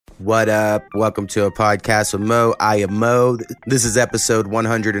What up? Welcome to a podcast with Mo. I am Mo. This is episode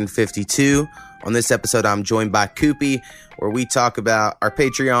 152. On this episode, I'm joined by Koopy, where we talk about our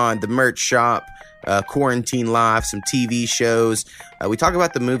Patreon, the merch shop, quarantine life, some TV shows. We talk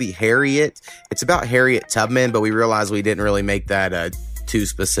about the movie Harriet. It's about Harriet Tubman, but we realized we didn't really make that too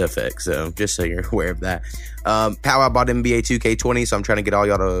specific. So just so you're aware of that. Powwow bought NBA 2K20, so I'm trying to get all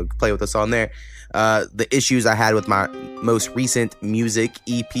y'all to play with us on there. The issues I had with my most recent music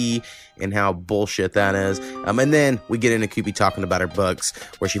EP and how bullshit that is. And then we get into Koopy talking about her books,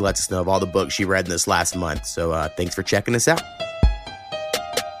 where she lets us know of all the books she read in this last month. So thanks for checking us out.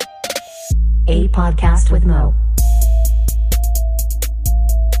 A podcast with Mo.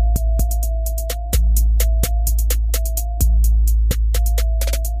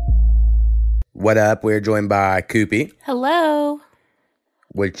 What up? We're joined by Koopy. Hello.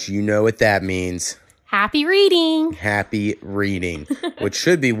 Which you know what that means. Happy reading. Happy reading. Which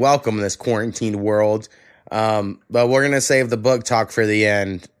should be welcome in this quarantined world. But we're going to save the book talk for the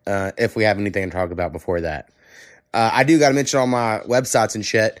end if we have anything to talk about before that. I do got to mention all my websites and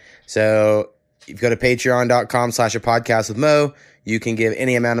shit. So if you go to patreon.com/a-podcast-with-mo, you can give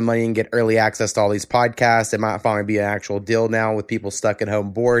any amount of money and get early access to all these podcasts. It might finally be an actual deal now with people stuck at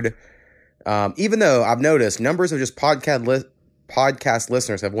home bored. Even though I've noticed numbers of just podcast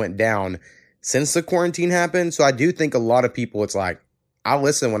listeners have went down since the quarantine happened. So I do think a lot of people, it's like, I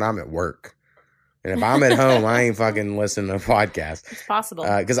listen when I'm at work. And if I'm at home, I ain't fucking listening to a podcast. It's possible.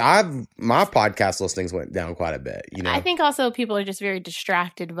 Because my podcast listings went down quite a bit. You know, I think also people are just very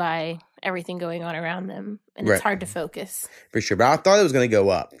distracted by everything going on around them. And Right. It's hard to focus. For sure. But I thought it was going to go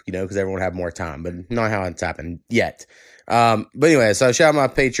up, you know, because everyone would have more time. But not how it's happened yet. But anyway, so shout out my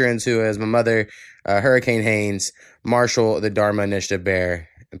patrons, who is my mother, Hurricane Haynes, Marshall, the Dharma Initiative Bear,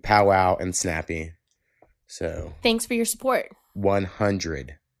 and Powwow, and Snappy. So Thanks for your support.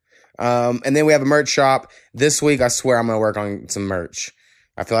 100. And then we have a merch shop. This week, I swear I'm going to work on some merch.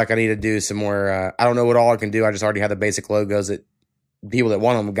 I feel like I need to do some more. I don't know what all I can do. I just already have the basic logos that people that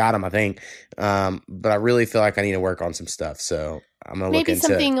want them got them, I think. But I really feel like I need to work on some stuff. So I'm going to look Maybe into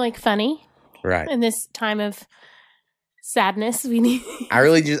something like funny. Right. In this time of sadness, we need. I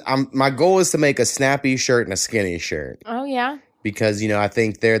really just, my goal is to make a snappy shirt and a skinny shirt. Oh, yeah. Because, you know, I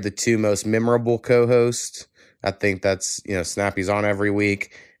think they're the two most memorable co-hosts. I think that's, you know, Snappy's on every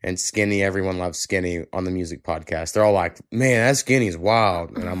week, and Skinny, everyone loves Skinny on the music podcast. They're all like, man, that Skinny's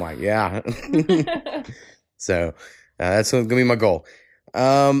wild. And I'm like, yeah. So that's going to be my goal.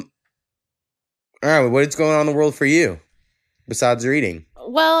 All right, what's going on in the world for you besides reading?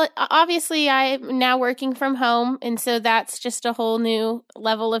 Well, obviously, I'm now working from home. And so that's just a whole new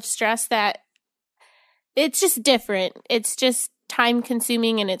level of stress that it's just different. It's just time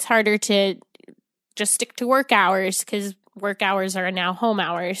consuming, and it's harder to just stick to work hours because work hours are now home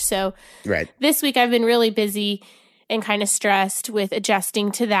hours. So Right. This week I've been really busy and kind of stressed with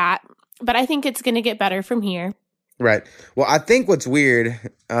adjusting to that. But I think it's going to get better from here. Right. Well, I think what's weird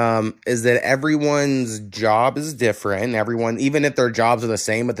is that everyone's job is different. Everyone, even if their jobs are the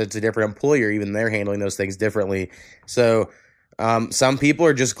same, but it's a different employer, even they're handling those things differently. So some people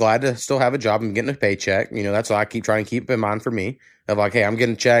are just glad to still have a job and getting a paycheck. You know, that's what I keep trying to keep in mind for me. Of like, hey, I'm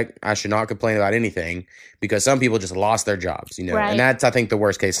getting a check. I should not complain about anything, because some people just lost their jobs, you know, Right. and that's, I think, the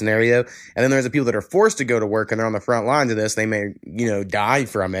worst case scenario. And then there's the people that are forced to go to work and they're on the front lines of this. They may, you know, die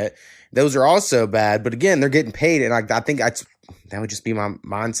from it. Those are also bad. But again, they're getting paid. And I think that would just be my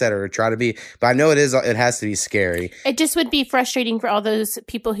mindset, or try to be. But I know it has to be scary. It just would be frustrating for all those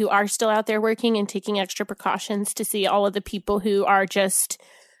people who are still out there working and taking extra precautions to see all of the people who are just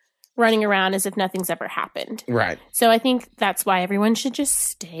running around as if nothing's ever happened. Right. So I think that's why everyone should just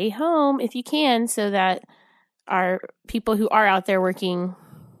stay home if you can, so that our people who are out there working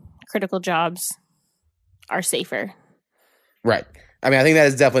critical jobs are safer. Right. I mean, I think that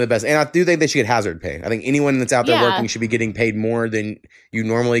is definitely the best. And I do think they should get hazard pay. I think anyone that's out there Yeah. working should be getting paid more than you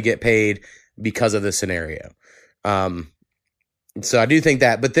normally get paid because of this scenario. So I do think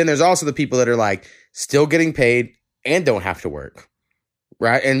that. But then there's also the people that are like still getting paid and don't have to work.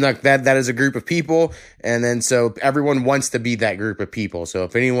 Right. And like that is a group of people. And then so everyone wants to be that group of people. So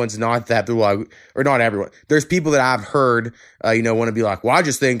if anyone's not that, or not everyone, there's people that I've heard, you know, want to be like, well, I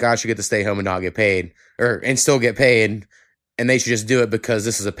just think I should get to stay home and not get paid, and still get paid. And they should just do it because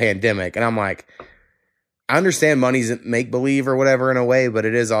this is a pandemic. And I'm like, I understand money's make believe or whatever in a way, but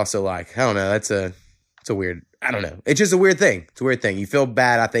it is also like, I don't know. It's a weird, I don't know. It's just a weird thing. It's a weird thing. You feel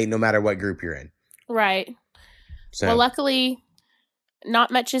bad, I think, no matter what group you're in. Right. So. Well, luckily,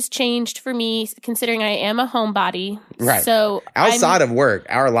 not much has changed for me, considering I am a homebody. Right. So outside of work,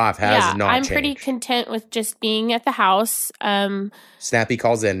 our life has not I'm changed. pretty content with just being at the house. Snappy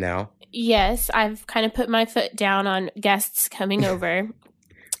calls in now. Yes, I've kind of put my foot down on guests coming over.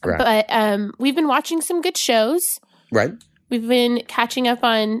 Right. But we've been watching some good shows. Right. We've been catching up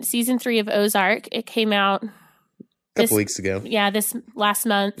on season 3 of Ozark. It came out a couple weeks ago. Yeah, this last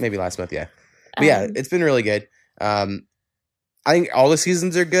month. Maybe last month, yeah. But yeah, it's been really good. I think all the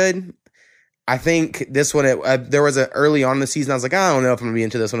seasons are good. I think this one, there was early on in the season, I was like, I don't know if I'm going to be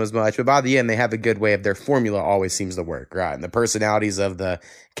into this one as much. But by the end, they have a good way of their formula always seems to work, right? And the personalities of the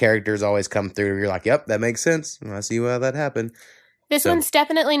characters always come through. You're like, yep, that makes sense. I see why that happened. This one's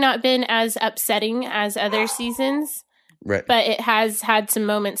definitely not been as upsetting as other seasons. Right. But it has had some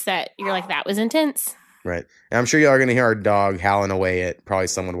moments that you're like, that was intense. Right. And I'm sure y'all are going to hear our dog howling away at probably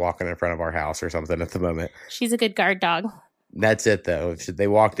someone walking in front of our house or something at the moment. She's a good guard dog. That's it, though. If they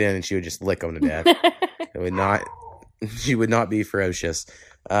walked in and she would just lick them to death. She would not be ferocious.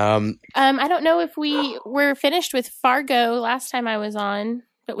 I don't know if we were finished with Fargo last time I was on,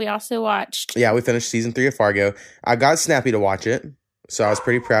 but we also watched. Yeah, we finished season 3 of Fargo. I got Snappy to watch it, so I was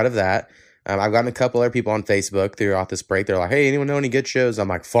pretty proud of that. I've gotten a couple other people on Facebook throughout this break. They're like, hey, anyone know any good shows? I'm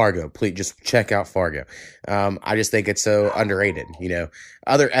like, Fargo, please just check out Fargo. I just think it's so underrated.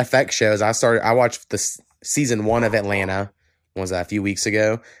 Other FX shows, I watched the season 1 of Atlanta. Was that a few weeks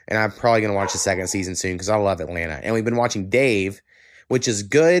ago? And I'm probably going to watch the second season soon because I love Atlanta. And we've been watching Dave, which is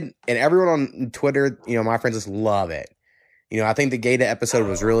good. And everyone on Twitter, my friends just love it. I think the Gata episode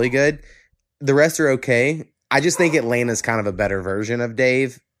was really good. The rest are okay. I just think Atlanta's kind of a better version of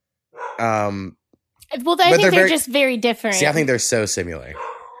Dave. Well, I think they're just very different. See, I think they're so similar.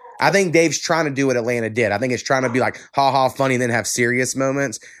 I think Dave's trying to do what Atlanta did. I think it's trying to be like, ha, funny, and then have serious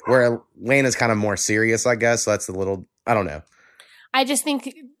moments, where Atlanta's kind of more serious, I guess. So that's a little, I don't know. I just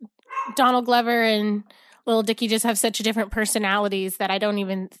think Donald Glover and Lil Dicky just have such different personalities that I don't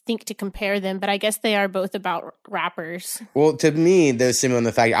even think to compare them, but I guess they are both about rappers. Well, to me, they're similar in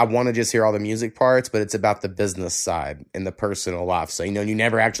the fact I want to just hear all the music parts, but it's about the business side and the personal life. So, you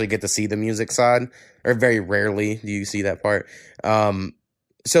never actually get to see the music side, or very rarely do you see that part.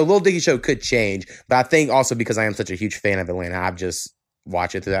 So Lil Dicky show could change, but I think also because I am such a huge fan of Atlanta, I've just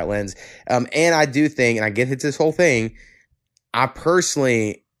watched it through that lens. And I do think, and I get into this whole thing, I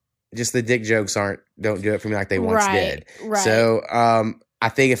personally, just the dick jokes don't do it for me like they once did. Right. So I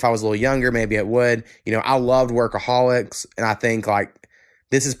think if I was a little younger, maybe it would. I loved Workaholics, and I think like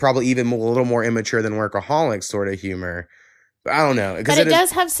this is probably even a little more immature than Workaholics sort of humor. But I don't know. But it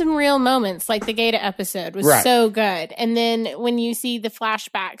does have some real moments, like the Gata episode was so good. And then when you see the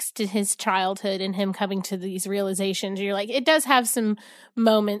flashbacks to his childhood and him coming to these realizations, you're like, it does have some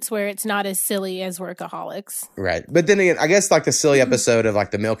moments where it's not as silly as Workaholics. Right. But then again, I guess like the silly episode of like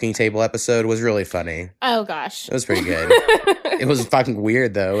the milking table episode was really funny. Oh, gosh. It was pretty good. It was fucking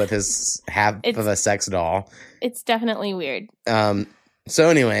weird, though, with his half of a sex doll. It's definitely weird. So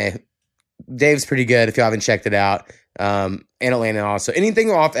anyway, Dave's pretty good if you haven't checked it out. And Atlanta also.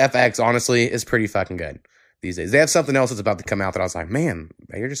 Anything off FX, honestly, is pretty fucking good these days. They have something else that's about to come out that I was like, man,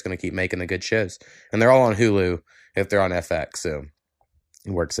 you're just going to keep making the good shows. And they're all on Hulu if they're on FX, so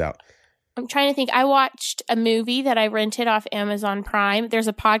it works out. I'm trying to think. I watched a movie that I rented off Amazon Prime. There's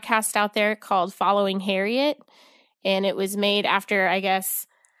a podcast out there called Following Harriet, and it was made after, I guess,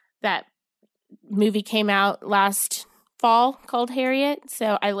 that movie came out last fall called Harriet.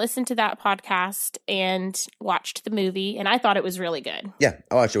 So I listened to that podcast and watched the movie, and I thought it was really good. Yeah,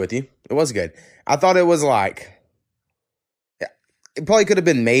 I watched it with you. It was good. I thought it was like, it probably could have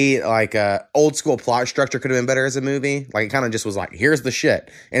been made like a old school plot structure could have been better as a movie. Like it kind of just was like, here's the shit,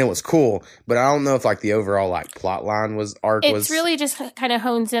 and it was cool. But I don't know if like the overall like plot line was It's really just kind of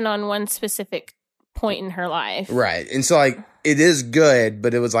hones in on one specific point in her life, right? And so like it is good,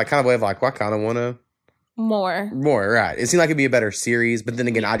 but it was like kind of a way of like, well, I kind of want to. More, right. It seemed like it'd be a better series, but then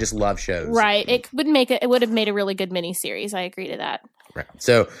again, I just love shows. Right. It would have made a really good mini series. I agree to that. Right.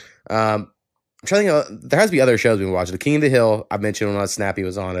 So, I'm trying to think there has to be other shows we've been watching. The King of the Hill, I mentioned when Snappy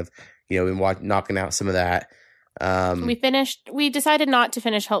was on, been knocking out some of that. We decided not to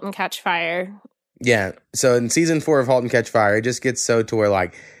finish Halt and Catch Fire. Yeah. So in season 4 of Halt and Catch Fire, it just gets so to where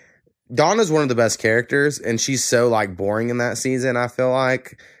like Donna's one of the best characters, and she's so like boring in that season, I feel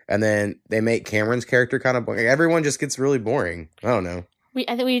like. And then they make Cameron's character kind of boring. Everyone just gets really boring. I don't know.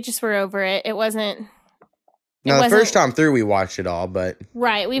 I think we just were over it. It wasn't. The first time through, we watched it all, but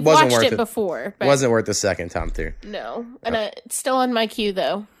right, we've watched it before. But it wasn't worth the second time through. No, and it's still on my queue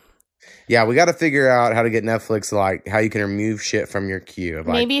though. Yeah, we got to figure out how to get Netflix, like how you can remove shit from your queue.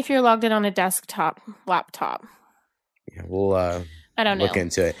 Maybe if you're logged in on a desktop laptop. Yeah, we'll. I don't know. Look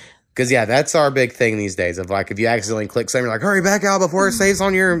into it. Because, yeah, that's our big thing these days of, like, if you accidentally click something, you're like, hurry back out before it saves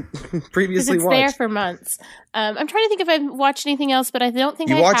on your previously it's watched. there for months. I'm trying to think if I've watched anything else, but I don't think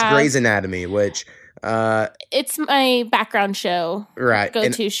you I watch have. Grey's Anatomy, which... it's my background show. Right.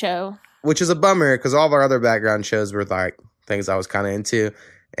 Go-to show. Which is a bummer, because all of our other background shows were, like, things I was kind of into.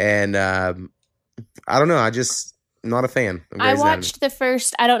 And, I don't know, I'm not a fan of Grey's I watched the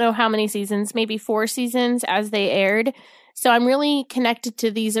first, I don't know how many seasons, maybe 4 seasons as they aired. So I'm really connected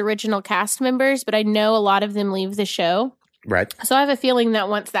to these original cast members, but I know a lot of them leave the show. Right. So I have a feeling that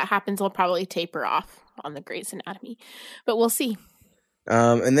once that happens, we'll probably taper off on the Grey's Anatomy. But we'll see.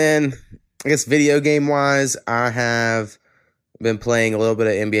 And then, I guess video game-wise, I have been playing a little bit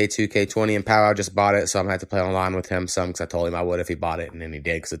of NBA 2K20, and Powwow just bought it, so I'm going to have to play online with him some, because I told him I would if he bought it, and then he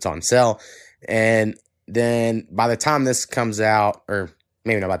did, because it's on sale. And then, by the time this comes out, or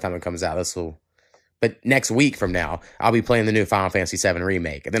maybe not by the time it comes out, but next week from now, I'll be playing the new Final Fantasy VII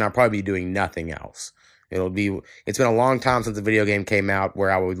Remake, and then I'll probably be doing nothing else. It's been a long time since the video game came out where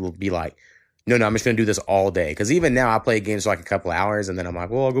I would be like, no, I'm just going to do this all day. Because even now, I play games for like a couple hours, and then I'm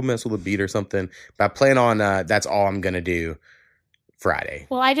like, well, I'll go mess with a beat or something. But I plan on, that's all I'm going to do Friday.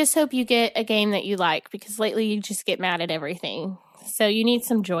 Well, I just hope you get a game that you like, because lately you just get mad at everything. So you need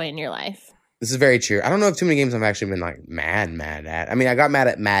some joy in your life. This is very true. I don't know if too many games I've actually been like mad at. I mean, I got mad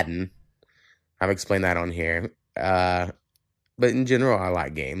at Madden. I've explained that on here. But in general, I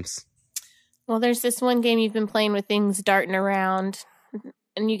like games. Well, there's this one game you've been playing with things darting around,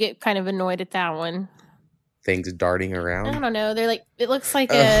 and you get kind of annoyed at that one. Things darting around? I don't know. They're like, it looks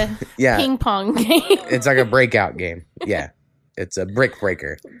like a yeah. ping pong game. It's like a breakout game. Yeah. It's a brick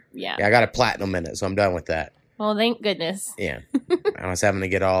breaker. Yeah. I got a platinum in it, so I'm done with that. Well, thank goodness. Yeah. I was having to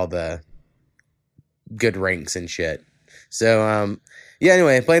get all the good ranks and shit. So, yeah,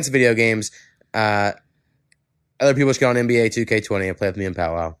 anyway, playing some video games. Other people should get on NBA 2K20 and play with me and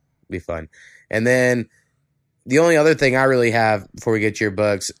Powwow. Be fun. And then the only other thing I really have before we get to your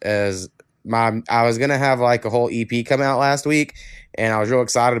books is I was going to have like a whole EP come out last week, and I was real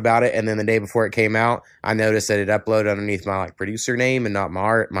excited about it. And then the day before it came out, I noticed that it uploaded underneath my like producer name and not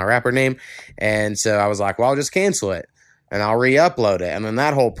my rapper name. And so I was like, well, I'll just cancel it and I'll re-upload it. And then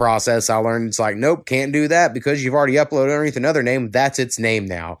that whole process, I learned it's like, nope, can't do that because you've already uploaded underneath another name. That's its name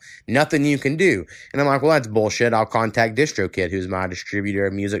now. Nothing you can do. And I'm like, well, that's bullshit. I'll contact DistroKid, who's my distributor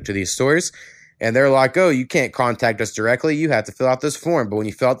of music to these stores. And they're like, oh, you can't contact us directly. You have to fill out this form. But when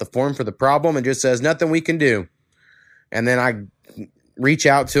you fill out the form for the problem, it just says nothing we can do. And then I reach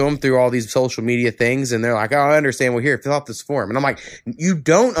out to them through all these social media things, and they're like, oh, I understand. Well, here, fill out this form. And I'm like, you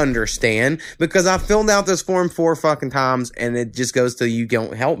don't understand because I filled out this form 4 fucking times, and it just goes to you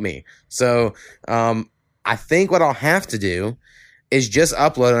don't help me. So I think what I'll have to do is just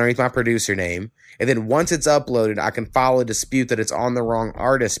upload underneath my producer name. And then once it's uploaded, I can file a dispute that it's on the wrong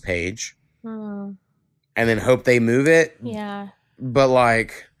artist page. And then hope they move it. Yeah. But,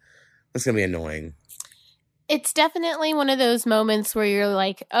 like, it's going to be annoying. It's definitely one of those moments where you're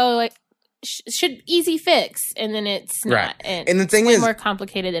like, oh, it should easy fix. And then it's not. Right. And the thing way is, more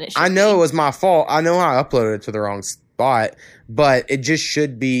complicated than it should I know be. it was my fault. I know I uploaded it to the wrong spot. But it just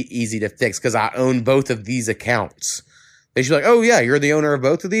should be easy to fix because I own both of these accounts. They should be like, oh, yeah, you're the owner of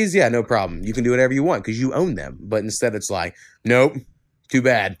both of these? Yeah, no problem. You can do whatever you want because you own them. But instead it's like, nope, too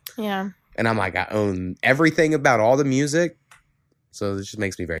bad. Yeah. And I'm like, I own everything about all the music. So this just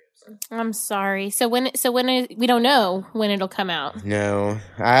makes me very upset. I'm sorry. So when we don't know when it'll come out. No,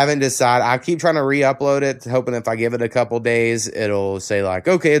 I haven't decided. I keep trying to re-upload it, hoping if I give it a couple days, it'll say like,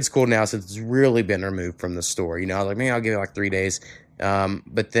 okay, it's cool now since it's really been removed from the store. You know, I was like, maybe I'll give it like 3 days.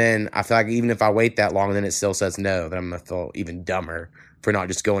 But then I feel like even if I wait that long, then it still says no, then I'm going to feel even dumber for not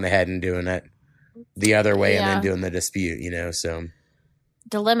just going ahead and doing it the other way and then doing the dispute, you know, so.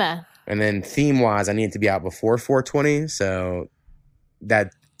 Dilemma. And then theme-wise, I need it to be out before 420, so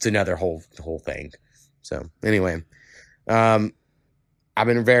that's another whole thing. So, anyway, I've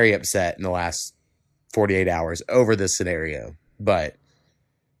been very upset in the last 48 hours over this scenario, but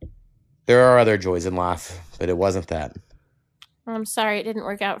there are other joys in life, but it wasn't that. I'm sorry it didn't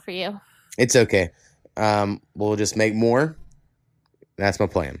work out for you. It's okay. We'll just make more. That's my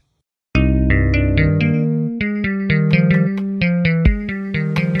plan.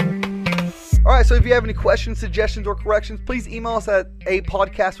 All right, so if you have any questions, suggestions, or corrections, please email us at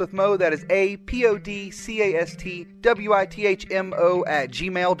apodcastwithmo. That is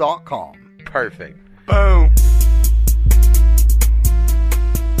apodcastwithmo@gmail.com. Perfect. Boom.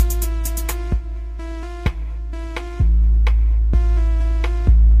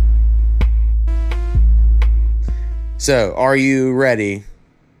 So, are you ready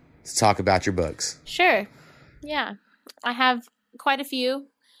to talk about your books? Sure. Yeah. I have quite a few,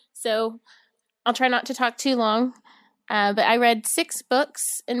 so I'll try not to talk too long. But I read 6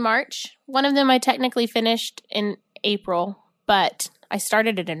 books in March. One of them I technically finished in April, but I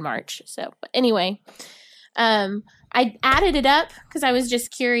started it in March. So, but anyway, I added it up because I was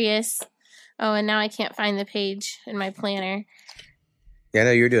just curious. Oh, and now I can't find the page in my planner. Yeah, I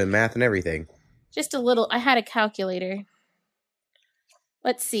know you're doing math and everything. Just a little. I had a calculator.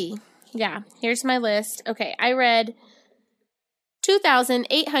 Let's see. Yeah, here's my list. Okay, I read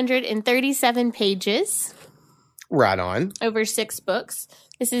 2,837 pages. Right on. Over 6 books.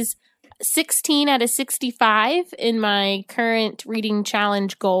 This is 16 out of 65 in my current reading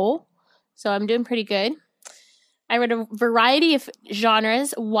challenge goal. So I'm doing pretty good. I read a variety of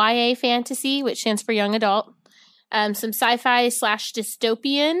genres, YA fantasy, which stands for young adult, some sci-fi /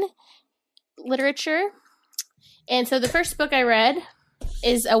 dystopian literature. And so the first book I read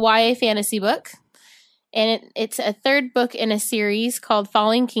is a YA fantasy book. And it's a 3rd book in a series called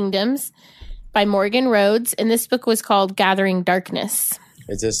Falling Kingdoms by Morgan Rhodes. And this book was called Gathering Darkness.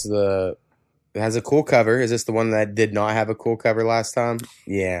 Is this it has a cool cover. Is this the one that did not have a cool cover last time?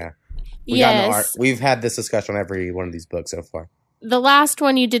 Yeah. Yes. We've had this discussion on every one of these books so far. The last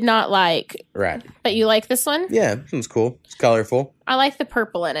one you did not like. Right. But you like this one? Yeah, it was cool. It's colorful. I like the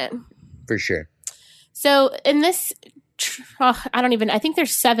purple in it. For sure. So in this, I think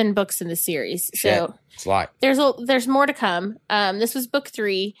there's 7 books in the series. So it's a lot. There's more to come. This was book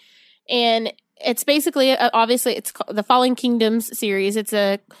 3, and it's basically, obviously, it's the Falling Kingdoms series. It's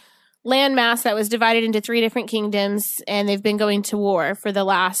a landmass that was divided into 3 different kingdoms, and they've been going to war for the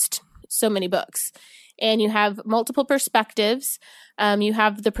last so many books. And you have multiple perspectives. You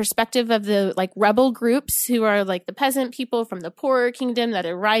have the perspective of the rebel groups who are like the peasant people from the poorer kingdom that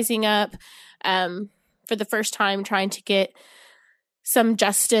are rising up for the first time, trying to get some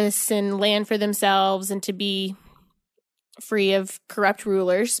justice and land for themselves and to be free of corrupt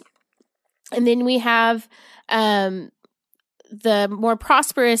rulers. And then we have the more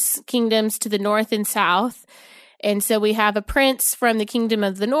prosperous kingdoms to the north and south. And so we have a prince from the kingdom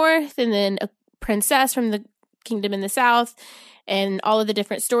of the north and then a princess from the kingdom in the south. And all of the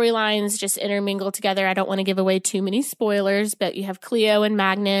different storylines just intermingle together. I don't want to give away too many spoilers, but you have Cleo and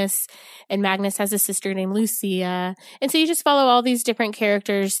Magnus has a sister named Lucia. And so you just follow all these different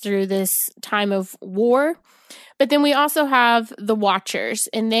characters through this time of war. But then we also have the Watchers,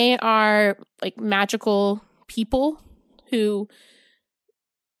 and they are like magical people who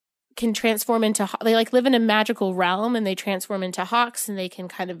can transform into, they live in a magical realm, and they transform into hawks, and they can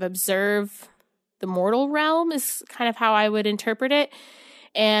kind of observe the mortal realm is kind of how I would interpret it.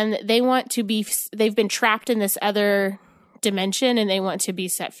 And they want to be, they've been trapped in this other dimension, and they want to be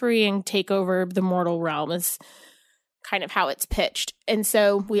set free and take over the mortal realm is kind of how it's pitched. And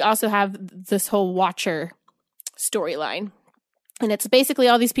so we also have this whole Watcher storyline. And it's basically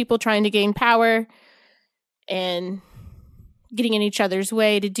all these people trying to gain power and getting in each other's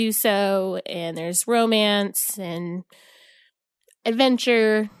way to do so. And there's romance and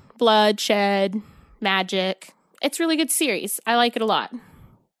adventure, bloodshed, magic. It's a really good series. I like it a lot.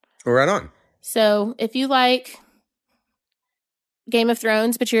 Right on. So if you like Game of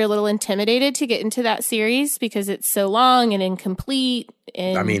Thrones, but you're a little intimidated to get into that series because it's so long and incomplete.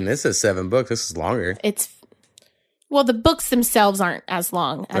 And I mean, this is 7 books. This is longer. Well, the books themselves aren't as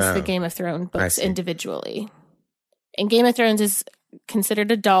long as the Game of Thrones books individually. And Game of Thrones is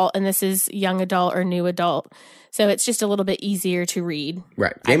considered adult, and this is young adult or new adult. So it's just a little bit easier to read.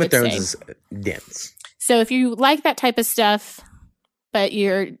 Right. Game of Thrones is dense. So if you like that type of stuff, but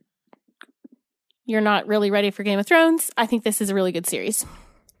you're not really ready for Game of Thrones, I think this is a really good series.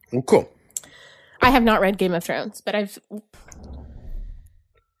 Well, cool. I have not read Game of Thrones, but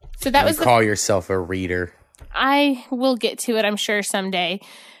call yourself a reader. I will get to it, I'm sure, someday.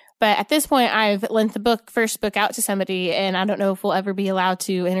 But at this point, I've lent the first book out to somebody, and I don't know if we'll ever be allowed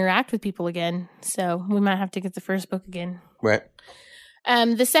to interact with people again. So we might have to get the first book again. Right.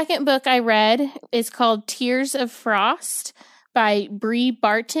 The second book I read is called Tears of Frost by Bree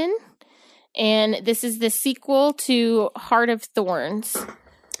Barton. And this is the sequel to Heart of Thorns.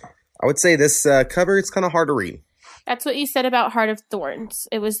 I would say this cover, it's kind of hard to read. That's what you said about Heart of Thorns.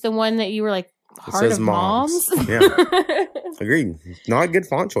 It was the one that you were like, Heart of Moms? Yeah. Agreed. Not good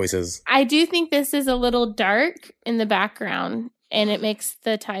font choices. I do think this is a little dark in the background, and it makes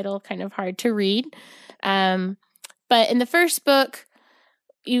the title kind of hard to read. But in the first book,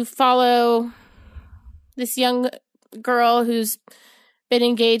 you follow this young girl who's been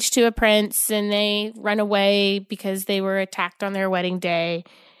engaged to a prince, and they run away because they were attacked on their wedding day.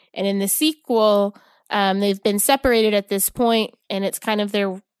 And in the sequel, they've been separated at this point, and it's kind of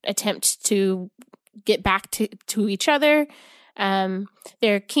their attempt to get back to each other.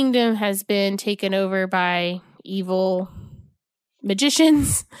 Their kingdom has been taken over by evil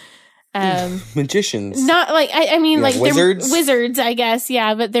magicians. Magicians? Not like, I mean, like wizards? They're wizards, I guess.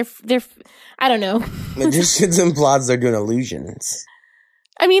 Yeah, but they're, I don't know. Magicians implies they're doing illusions.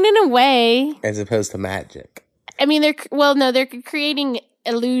 I mean, in a way. As opposed to magic. I mean, they're creating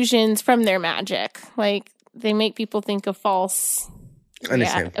illusions from their magic. Like, they make people think of false.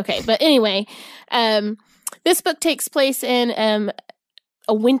 Understand. Yeah, okay. But anyway, this book takes place in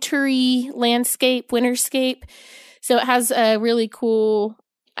a wintry winterscape. So it has a really cool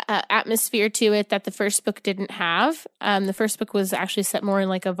atmosphere to it that the first book didn't have. The first book was actually set more in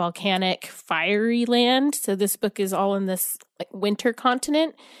like a volcanic, fiery land. So this book is all in this like winter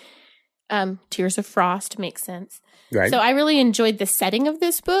continent. Tears of Frost makes sense. Right. So I really enjoyed the setting of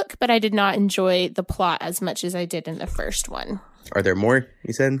this book, but I did not enjoy the plot as much as I did in the first one. Are there more,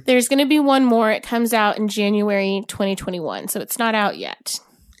 you said? There's going to be one more. It comes out in January 2021, so it's not out yet.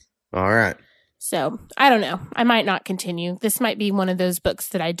 All right. So I don't know. I might not continue. This might be one of those books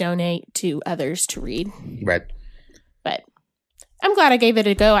that I donate to others to read. Right. But I'm glad I gave it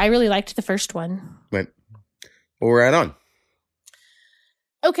a go. I really liked the first one. Right. Well, we're right on.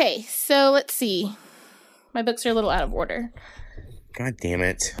 Okay, so let's see. My books are a little out of order. God damn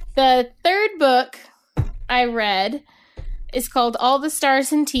it. The third book I read is called All the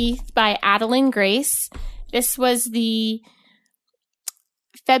Stars and Teeth by Adeline Grace. This was the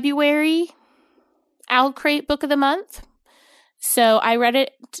February Owl Crate Book of the Month. So I read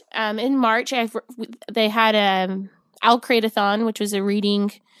it in March. They had a Owl Crate-a-thon, which was a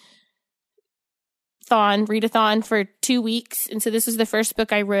readathon for 2 weeks. And so this is the first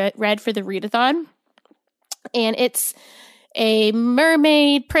book I read for the readathon. And it's a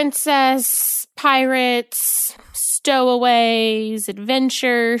mermaid, princess, pirates, stowaways,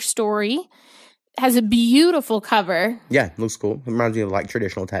 adventure story. It has a beautiful cover. Yeah, it looks cool. It reminds me of like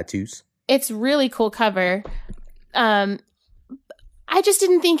traditional tattoos. It's really cool cover. I just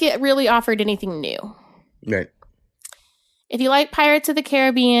didn't think it really offered anything new. Right. If you like Pirates of the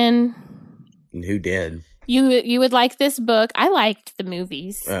Caribbean, And who did? you would like this book. I liked the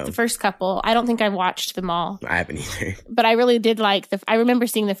movies, Oh. the first couple. I don't think I watched them all, I haven't either. but I really did like I remember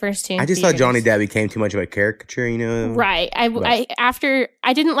seeing the first two. I just thought Johnny Depp became too much of a caricature, you know? Right. I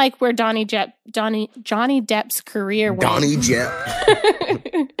didn't like where Johnny Depp's career went. Donny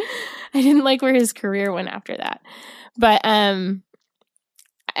Jepp. I didn't like where his career went after that. But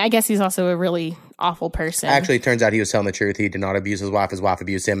I guess he's also a really awful person. Actually, it turns out he was telling the truth. He did not abuse his wife. His wife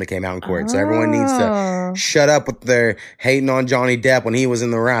abused him and came out in court. So everyone needs to shut up with their hating on Johnny Depp when he was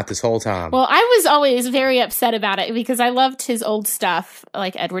in the right this whole time. Well, I was always very upset about it because I loved his old stuff,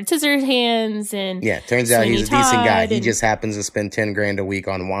 like Edward Scissorhands and yeah, turns out Sweeney he's a decent guy. Todd He just happens to spend $10,000 a week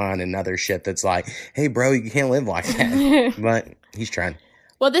on wine and other shit that's like, hey, bro, you can't live like that. But he's trying.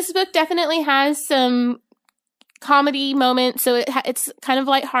 Well, this book definitely has some comedy moments, so it's kind of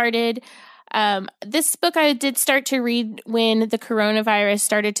lighthearted. This book I did start to read when the coronavirus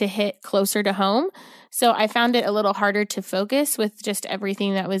started to hit closer to home, so I found it a little harder to focus with just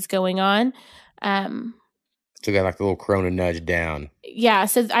everything that was going on. So got like a little corona nudge down. Yeah,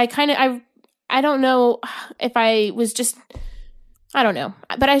 so I don't know if I was just, I don't know,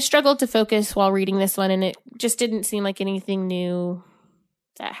 but I struggled to focus while reading this one, and it just didn't seem like anything new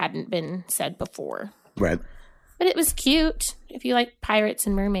that hadn't been said before. Right. But it was cute if you like pirates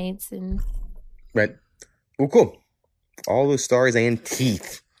and mermaids and. Right. Well, cool. All those stars and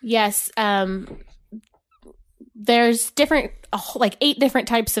teeth. Yes. There's like 8 different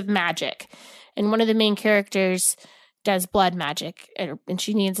types of magic. And one of the main characters does blood magic. And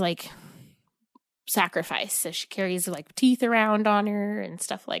she needs like sacrifice. So she carries like teeth around on her and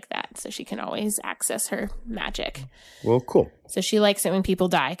stuff like that. So she can always access her magic. Well, cool. So she likes it when people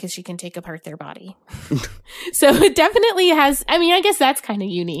die because she can take apart their body. So it definitely has, I mean, I guess that's kind of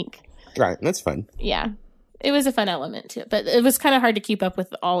unique. Right. That's fun. Yeah. It was a fun element to it, but it was kind of hard to keep up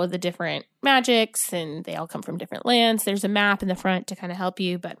with all of the different magics, and they all come from different lands. There's a map in the front to kind of help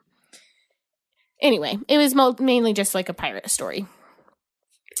you, but anyway, it was mainly just like a pirate story.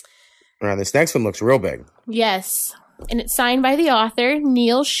 All right, this next one looks real big. Yes, and it's signed by the author,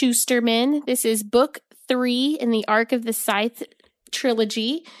 Neil Schusterman. This is book 3 in the Arc of the Scythe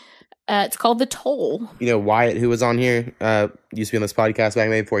trilogy. It's called The Toll. You know, Wyatt, who was on here, used to be on this podcast back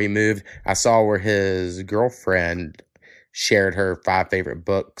maybe before he moved. I saw where his girlfriend shared her 5 favorite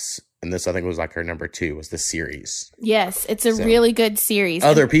books, and this, I think, was like her number 2, was the series. Yes, it's a really good series.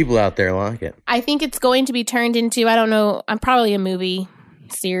 Other people out there like it. I think it's going to be turned into, I don't know, probably a movie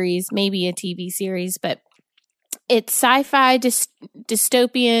series, maybe a TV series, but it's sci-fi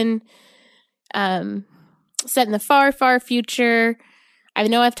dystopian set in the far, far future. I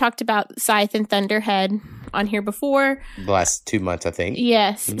know I've talked about Scythe and Thunderhead on here before. The last 2 months, I think.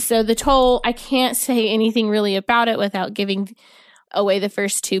 Yes. So the Toll, I can't say anything really about it without giving away the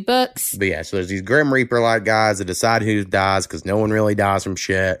first 2 books. But yeah, so there's these Grim Reaper-like guys that decide who dies because no one really dies from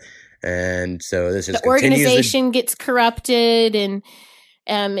shit. And so this is the organization gets corrupted, and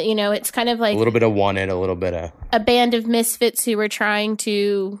it's kind of like a little bit of wanted, a little bit of a band of misfits who were trying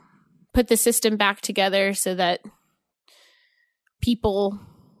to put the system back together so that people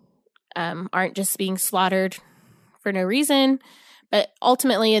aren't just being slaughtered for no reason. But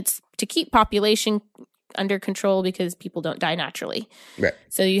ultimately, it's to keep population under control because people don't die naturally. Right.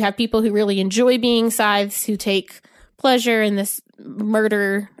 So you have people who really enjoy being scythes, who take pleasure in this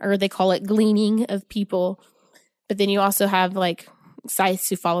murder, or they call it gleaning of people. But then you also have like scythes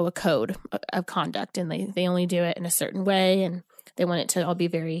who follow a code of conduct, and they only do it in a certain way, and they want it to all be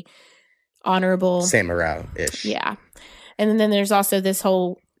very honorable. Samurai-ish. Yeah. And then there's also this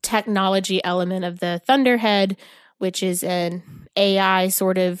whole technology element of the Thunderhead, which is an AI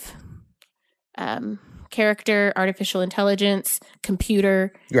sort of character, artificial intelligence,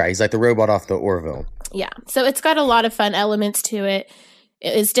 computer. Right, he's like the robot off the Orville. Yeah. So it's got a lot of fun elements to it.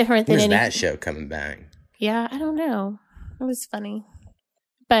 It is different than When is that show coming back? Yeah, I don't know. It was funny.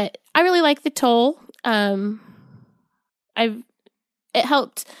 But I really like the Toll. It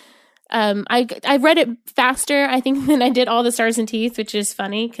helped. I read it faster, I think, than I did all the Stars and Teeth, which is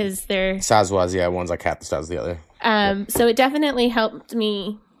funny because they're size-wise, yeah, one's like half the size of the other. So it definitely helped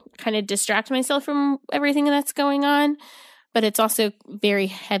me kind of distract myself from everything that's going on, but it's also very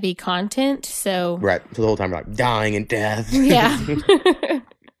heavy content. So right, so the whole time like dying and death. Yeah.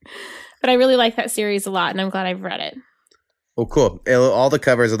 But I really like that series a lot, and I'm glad I've read it. Well, cool. All the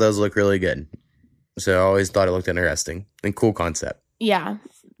covers of those look really good. So I always thought it looked interesting and cool concept. Yeah.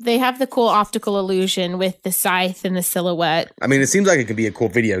 They have the cool optical illusion with the scythe and the silhouette. I mean, it seems like it could be a cool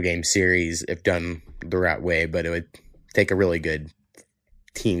video game series if done the right way, but it would take a really good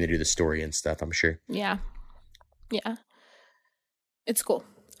team to do the story and stuff, I'm sure. Yeah. Yeah. It's cool.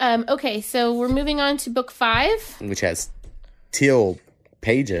 Okay, so we're moving on to book 5. Which has teal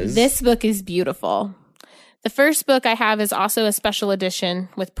pages. This book is beautiful. The first book I have is also a special edition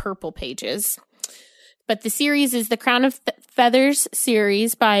with purple pages. But the series is the Crown of Feathers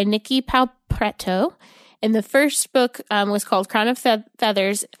series by Nikki Palpretto. And the first book was called Crown of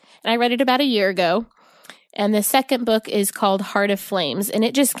Feathers, and I read it about a year ago. And the second book is called Heart of Flames, and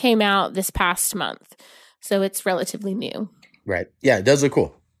it just came out this past month. So it's relatively new. Right. Yeah, it does look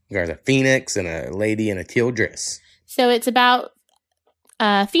cool. There's a phoenix and a lady in a teal dress. So it's about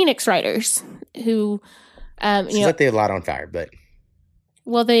Phoenix riders who... Seems like they light on fire, but...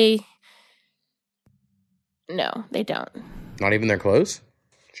 Well, No, they don't. Not even their clothes?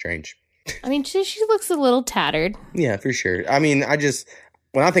 Strange. I mean, she looks a little tattered. Yeah, for sure. I mean,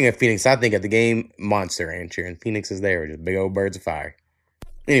 when I think of Phoenix, I think of the game Monster Rancher, and Phoenix is there, just big old birds of fire.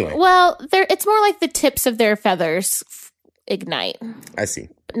 Anyway. Well, it's more like the tips of their feathers ignite. I see.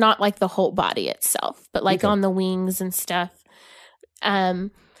 Not like the whole body itself, but like on the wings and stuff.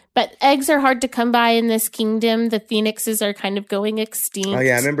 But eggs are hard to come by in this kingdom. The phoenixes are kind of going extinct. Oh,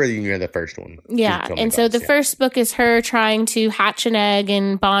 yeah. I remember you knew the first one. Yeah. And so the first book is her trying to hatch an egg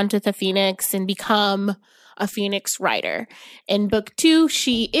and bond with a phoenix and become a phoenix rider. In book 2,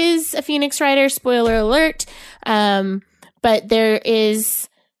 she is a phoenix rider. Spoiler alert. But there's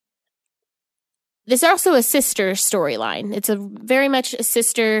also a sister storyline. It's very much a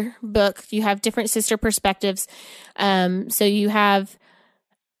sister book. You have different sister perspectives. So you have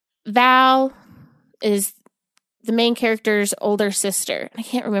Val is the main character's older sister. I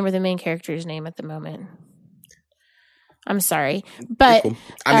can't remember the main character's name at the moment. I'm sorry. But cool.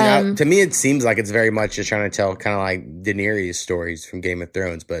 I mean, to me, it seems like it's very much just trying to tell kind of like Daenerys stories from Game of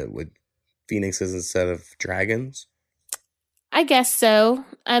Thrones, but with phoenixes instead of dragons. I guess so.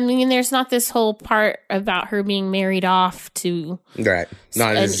 I mean, there's not this whole part about her being married off to right.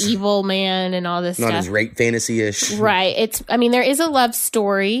 Not an as, evil man and all this not stuff. Not as rape fantasy-ish. Right. There is a love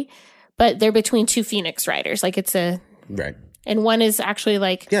story, but they're between two Phoenix riders. Like it's a... Right. And one is actually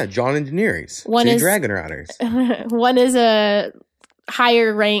like... Yeah, Jon and Daenerys. One two is dragon riders. One is a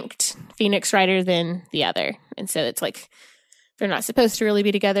higher ranked Phoenix rider than the other. And so it's like they're not supposed to really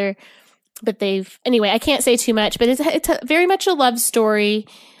be together. But anyway, I can't say too much, but it's very much a love story.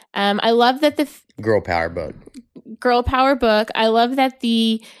 I love that the girl power book. I love that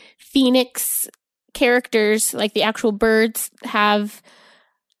the Phoenix characters, like the actual birds,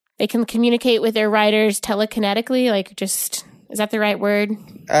 they can communicate with their riders telekinetically, like just Is that the right word?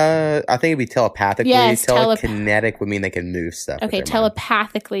 I think it'd be telepathically. Yes, Telekinetic would mean they can move stuff. Okay,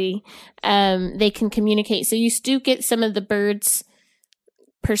 telepathically, they can communicate. So you do get some of the birds'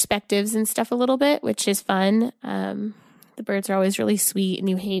 perspectives and stuff a little bit, which is fun. The birds are always really sweet, and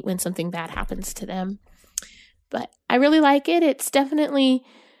you hate when something bad happens to them. But I really like it. It's definitely,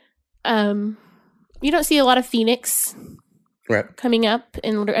 you don't see a lot of Phoenix coming up.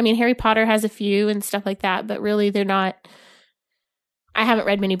 I mean, Harry Potter has a few and stuff like that, but really they're not. I haven't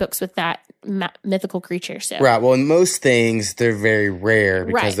read many books with that mythical creature. So. Right. Well, in most things, they're very rare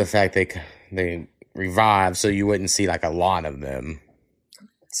because of the fact they revive, so you wouldn't see like a lot of them.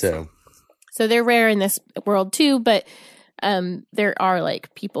 So they're rare in this world too, but there are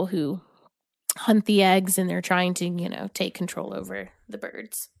like people who hunt the eggs and they're trying to, take control over the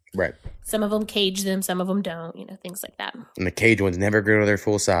birds. Right. Some of them cage them, some of them don't, things like that. And the cage ones never grow to their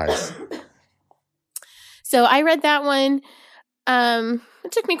full size. So I read that one.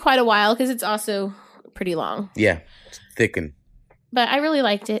 It took me quite a while because it's also pretty long. Yeah, it's thick. But I really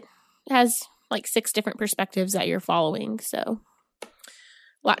liked it. It has like 6 different perspectives that you're following, so a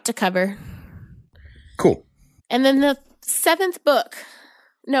lot to cover. Cool. And then the 6th book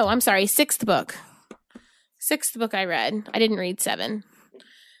I read. I didn't read 7.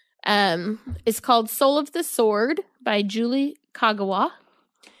 It's called Soul of the Sword by Julie Kagawa.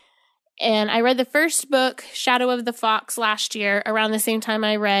 And I read the first book, Shadow of the Fox, last year, around the same time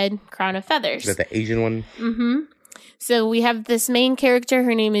I read Crown of Feathers. Is that the Asian one? Mm-hmm. So we have this main character.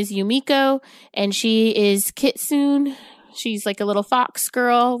 Her name is Yumiko, and she is Kitsune. She's like a little fox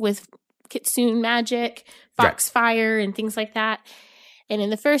girl with Kitsune magic, fox fire, and things like that. And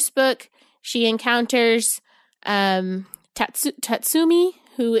in the first book, she encounters Tatsumi,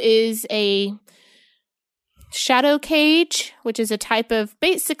 who is a shadow cage, which is a type of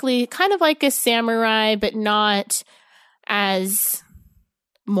basically kind of like a samurai, but not as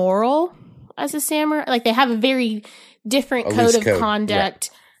moral as a samurai. Like they have a very different code of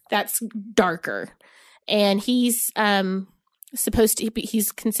conduct that's darker. And he's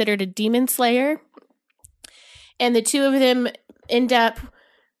he's considered a demon slayer. And the two of them end up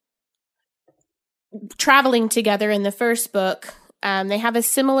traveling together in the first book. They have a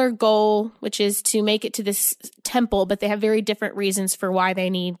similar goal, which is to make it to this temple, but they have very different reasons for why they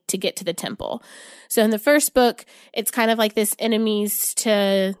need to get to the temple. So in the first book, it's kind of like this enemies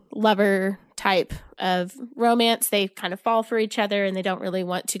to lover type of romance. They kind of fall for each other and they don't really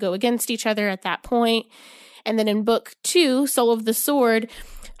want to go against each other at that point. And then in book 2, Soul of the Sword,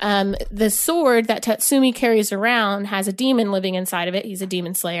 the sword that Tatsumi carries around has a demon living inside of it. He's a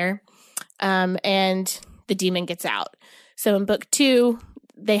demon slayer. And the demon gets out. So in book 2,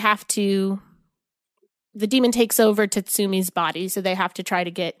 the demon takes over Tatsumi's body. So they have to try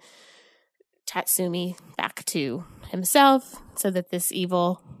to get Tatsumi back to himself so that this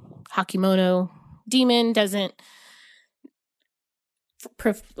evil Hakimono demon doesn't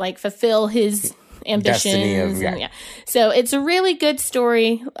fulfill his ambitions. So it's a really good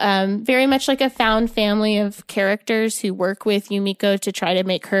story. Very much like a found family of characters who work with Yumiko to try to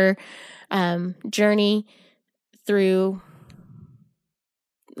make her journey through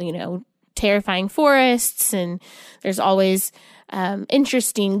terrifying forests, and there's always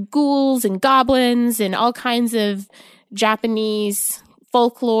interesting ghouls and goblins and all kinds of Japanese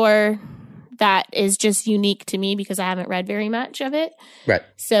folklore that is just unique to me because I haven't read very much of it. Right.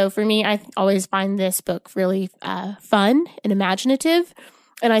 So for me, I always find this book really fun and imaginative.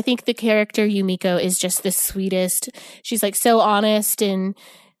 And I think the character Yumiko is just the sweetest. She's like so honest and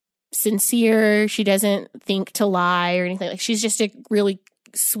sincere. She doesn't think to lie or anything. Like she's just a really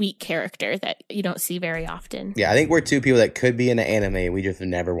sweet character that you don't see very often. Yeah, I think we're two people that could be in an anime. We just have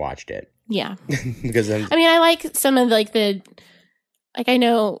never watched it. Yeah. Because I like some of I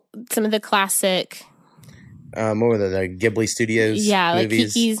know some of the classic. What were the Ghibli Studios? Yeah, like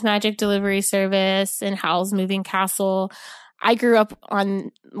movies? Kiki's Magic Delivery Service and Howl's Moving Castle. I grew up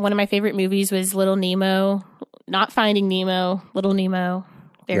on one of my favorite movies was Little Nemo. Not Finding Nemo, Little Nemo.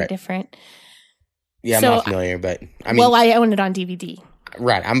 Very different. Yeah, I'm not familiar, but I own it on DVD.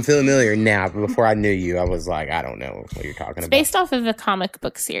 Right, I'm familiar now, but before I knew you, I was like, I don't know what you're talking about. Based off of a comic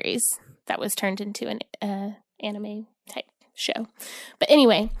book series that was turned into an anime type show. But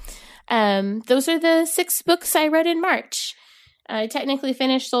anyway, those are the 6 books I read in March. I technically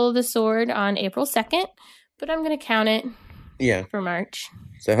finished Soul of the Sword on April 2nd, but I'm going to count it for March.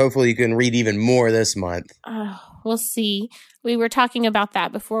 So hopefully you can read even more this month. We'll see. We were talking about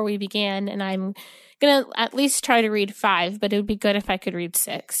that before we began, and I'm going to at least try to read 5, but it would be good if I could read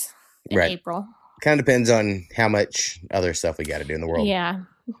 6 in April. Kind of depends on how much other stuff we got to do in the world. Yeah.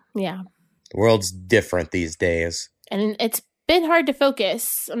 The world's different these days. And it's been hard to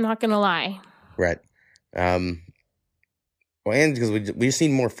focus. I'm not going to lie. Right. Well, and because we just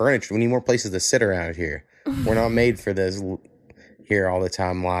need more furniture. We need more places to sit around here. We're not made for this here all the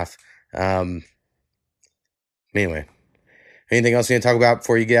time life. Anyway, anything else you want to talk about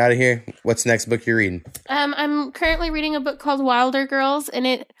before you get out of here? What's the next book you're reading? I'm currently reading a book called Wilder Girls,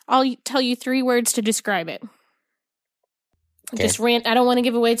 and I'll tell you 3 words to describe it. Okay. Just rant. I don't want to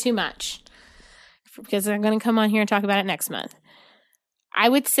give away too much because I'm going to come on here and talk about it next month. I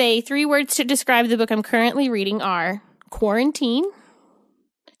would say 3 words to describe the book I'm currently reading are quarantine,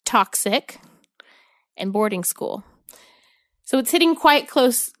 toxic, and boarding school. So it's hitting quite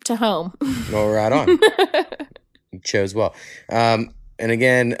close to home. Well, right on. You chose well. And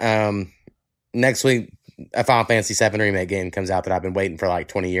again, next week, a Final Fantasy VII Remake game comes out that I've been waiting for like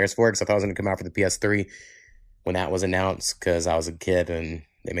 20 years for, because I thought it was going to come out for the PS3 when that was announced, because I was a kid and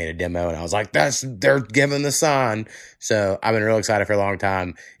they made a demo and I was like, they're giving the sign. So I've been real excited for a long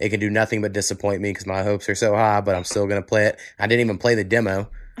time. It can do nothing but disappoint me because my hopes are so high, but I'm still going to play it. I didn't even play the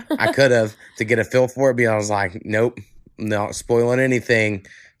demo. I could have to get a feel for it, but I was like, nope, not spoiling anything.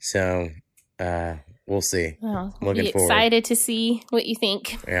 So we'll see. Well, Looking forward. Excited to see what you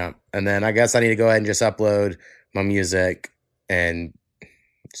think. Yeah. And then I guess I need to go ahead and just upload my music and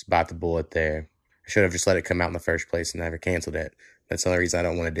just bite the bullet there. I should have just let it come out in the first place and never canceled it. That's the only reason I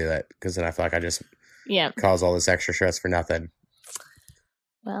don't want to do it, because then I feel like I just cause all this extra stress for nothing.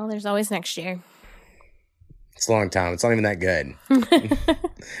 Well, there's always next year. It's a long time. It's not even that good.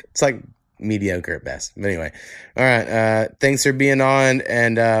 It's like mediocre at best. But anyway. All right. Thanks for being on,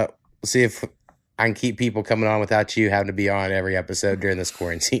 and we'll see if I can keep people coming on without you having to be on every episode during this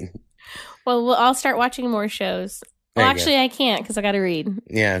quarantine. Well, I'll start watching more shows. Well, actually, I can't because I got to read.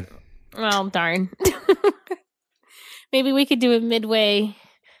 Yeah. Well, darn. Maybe we could do a midway.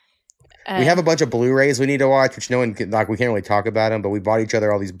 We have a bunch of Blu-rays we need to watch, which no one can, like, we can't really talk about them, but we bought each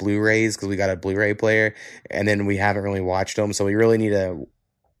other all these Blu-rays because we got a Blu-ray player, and then we haven't really watched them, so we really need to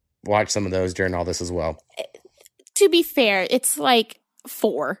watch some of those during all this as well. To be fair, it's like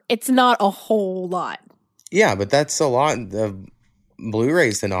 4. It's not a whole lot. Yeah, but that's a lot of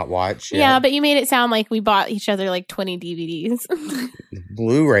Blu-rays to not watch. Yeah, but you made it sound like we bought each other like 20 DVDs.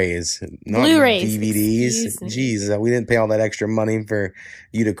 Blu-rays, not Blu-rays, DVDs. Jeez, we didn't pay all that extra money for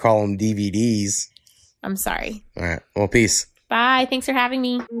you to call them DVDs. I'm sorry. All right. Well, peace. Bye. Thanks for having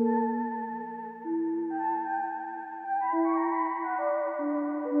me.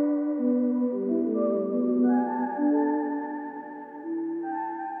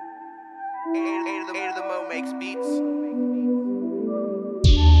 The Mo makes beats.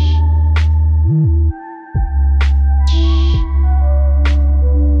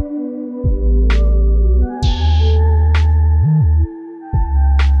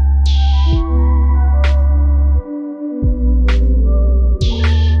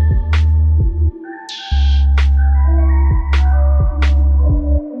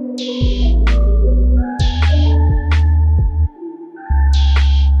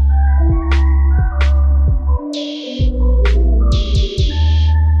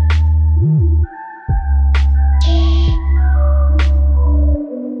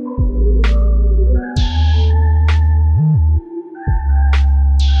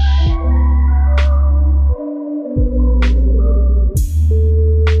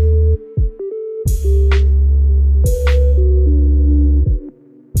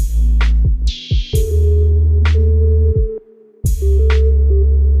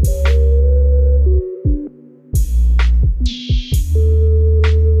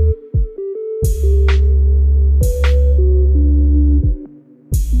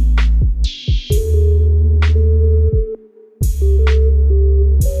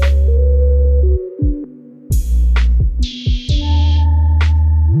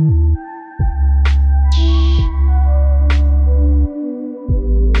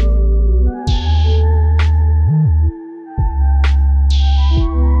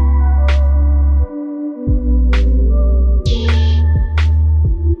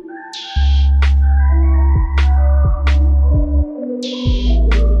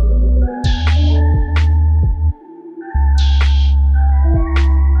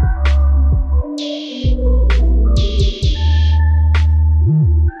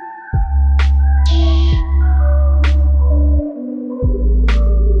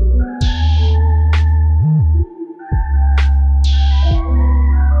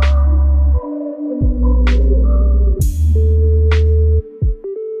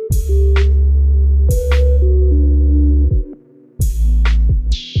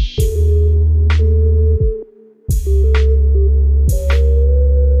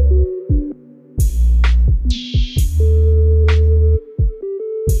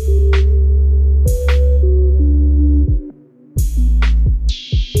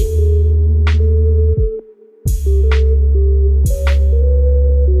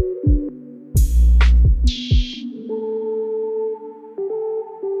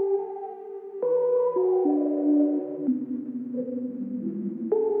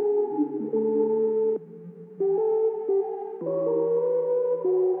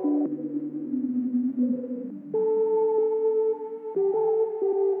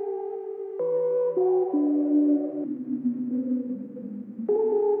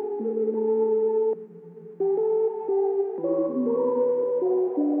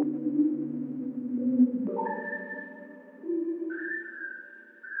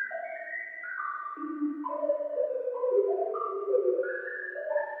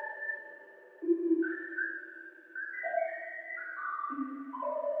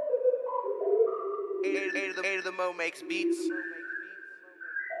 A to the Mo makes beats.